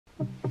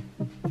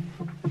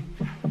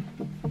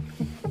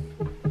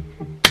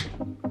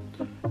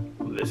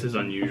This is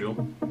unusual.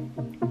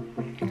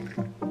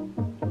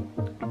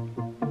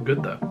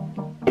 Good though.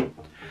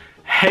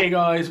 Hey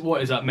guys,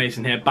 what is up?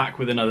 Mason here, back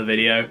with another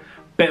video.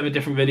 Bit of a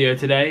different video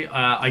today.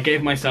 I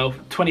gave myself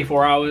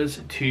 24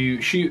 hours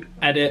to shoot,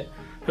 edit,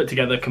 put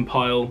together,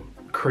 compile,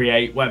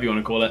 create, whatever you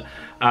want to call it,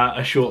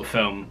 a short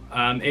film.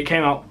 It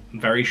came out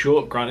very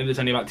short, granted it's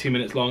only about 2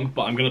 minutes long,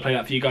 but I'm going to play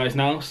that for you guys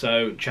now,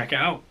 so check it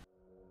out.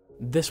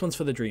 This one's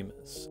for the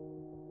dreamers.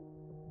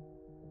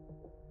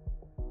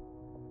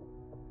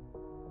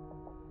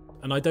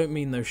 And I don't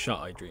mean those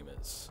shut-eye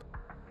dreamers.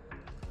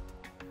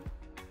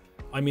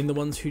 I mean the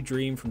ones who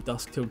dream from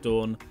dusk till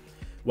dawn,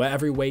 where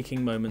every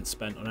waking moment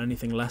spent on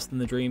anything less than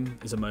the dream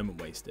is a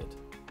moment wasted.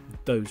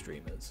 Those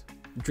dreamers.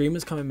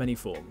 Dreamers come in many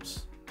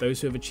forms.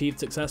 Those who have achieved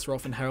success are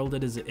often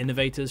heralded as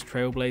innovators,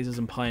 trailblazers,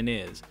 and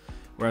pioneers,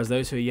 whereas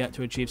those who are yet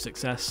to achieve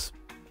success,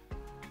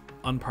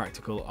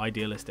 unpractical,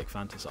 idealistic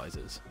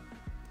fantasizers.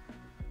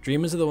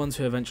 Dreamers are the ones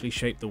who eventually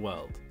shape the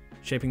world,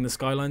 shaping the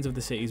skylines of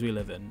the cities we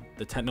live in,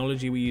 the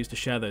technology we use to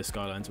share those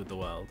skylines with the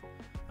world,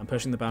 and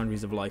pushing the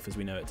boundaries of life as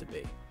we know it to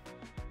be.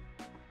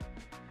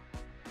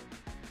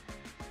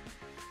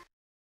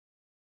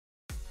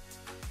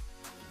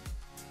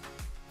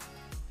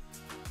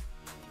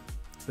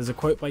 There's a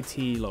quote by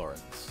T.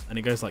 Lawrence, and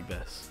it goes like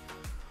this: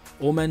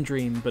 "All men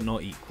dream, but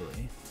not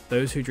equally.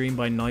 Those who dream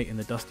by night in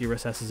the dusty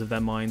recesses of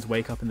their minds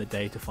wake up in the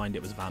day to find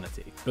it was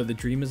vanity. But the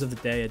dreamers of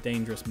the day are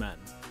dangerous men,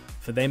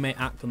 for they may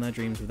act on their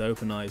dreams with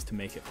open eyes to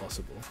make it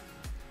possible.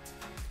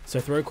 So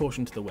throw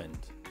caution to the wind,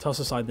 toss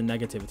aside the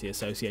negativity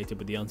associated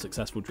with the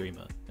unsuccessful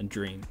dreamer, and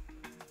dream.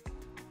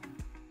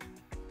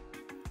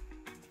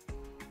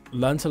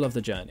 Learn to love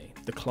the journey,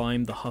 the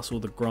climb, the hustle,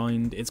 the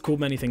grind. It's called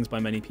many things by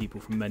many people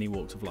from many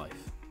walks of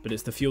life, but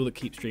it's the fuel that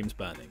keeps dreams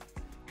burning.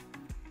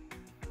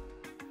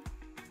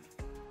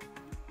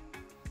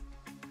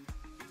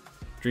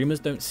 Dreamers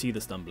don't see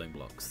the stumbling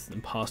blocks,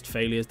 and past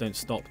failures don't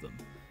stop them.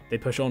 They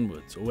push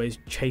onwards, always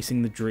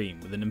chasing the dream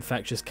with an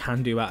infectious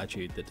can-do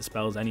attitude that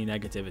dispels any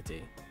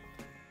negativity.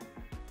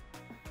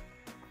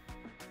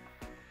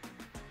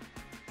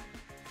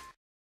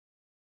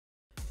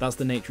 That's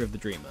the nature of the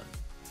dreamer.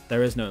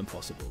 There is no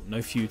impossible,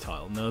 no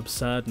futile, no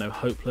absurd, no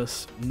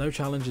hopeless, no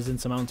challenge is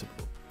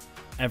insurmountable.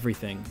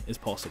 Everything is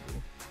possible.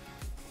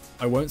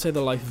 I won't say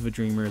the life of a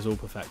dreamer is all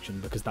perfection,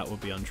 because that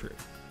would be untrue.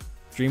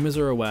 Dreamers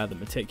are aware that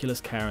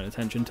meticulous care and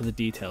attention to the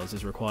details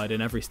is required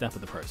in every step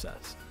of the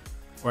process.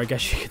 Or I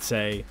guess you could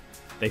say,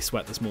 they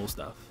sweat the small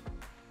stuff.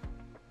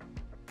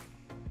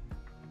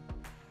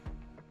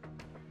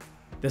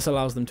 This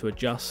allows them to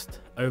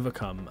adjust,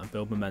 overcome, and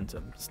build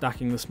momentum,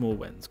 stacking the small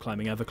wins,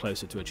 climbing ever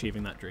closer to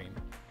achieving that dream.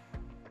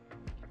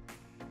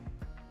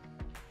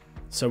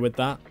 So with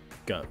that,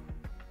 go.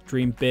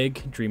 Dream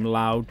big, dream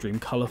loud, dream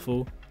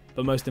colourful,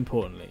 but most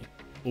importantly,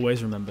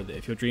 always remember that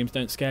if your dreams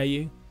don't scare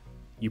you,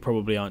 you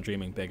probably aren't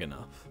dreaming big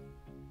enough.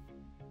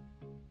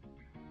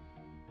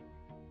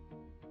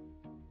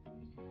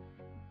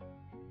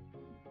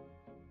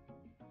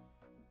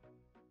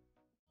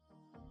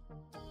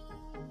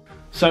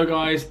 So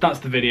guys, that's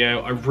the video.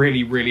 I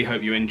really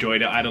hope you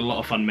enjoyed it. I had a lot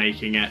of fun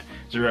making it.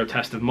 It's a real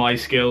test of my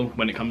skill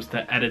when it comes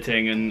to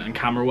editing and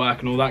camera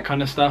work and all that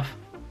kind of stuff.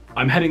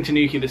 I'm heading to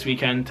Newquay this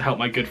weekend to help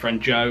my good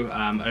friend Joe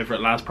over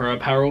at Laz Pro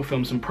Apparel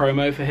film some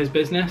promo for his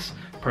business.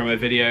 Promo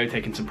video,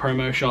 taking some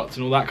promo shots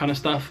and all that kind of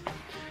stuff.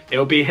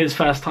 It'll be his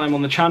first time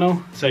on the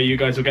channel, so you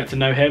guys will get to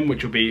know him,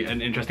 which will be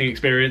an interesting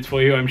experience for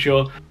you, I'm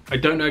sure. I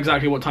don't know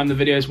exactly what time the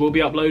videos will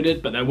be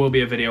uploaded, but there will be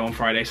a video on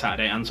Friday,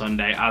 Saturday and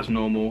Sunday as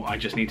normal. I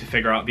just need to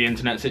figure out the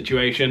internet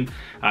situation.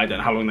 I don't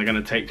know how long they're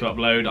going to take to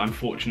upload. I'm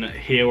fortunate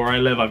here where I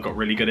live, I've got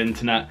really good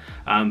internet,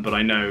 but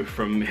I know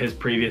from his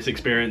previous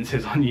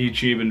experiences on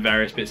YouTube and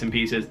various bits and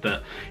pieces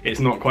that it's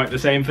not quite the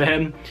same for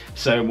him,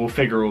 so we'll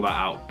figure all that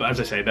out. But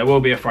as I say, there will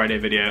be a Friday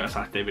video, a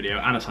Saturday video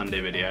and a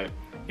Sunday video.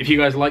 If you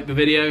guys like the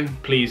video,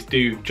 please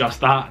do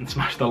just that and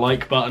smash the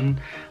like button.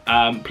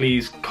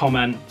 Please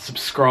comment,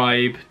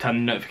 subscribe, turn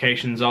the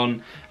notifications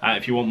on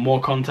if you want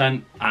more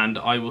content, and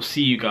I will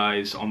see you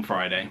guys on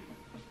Friday.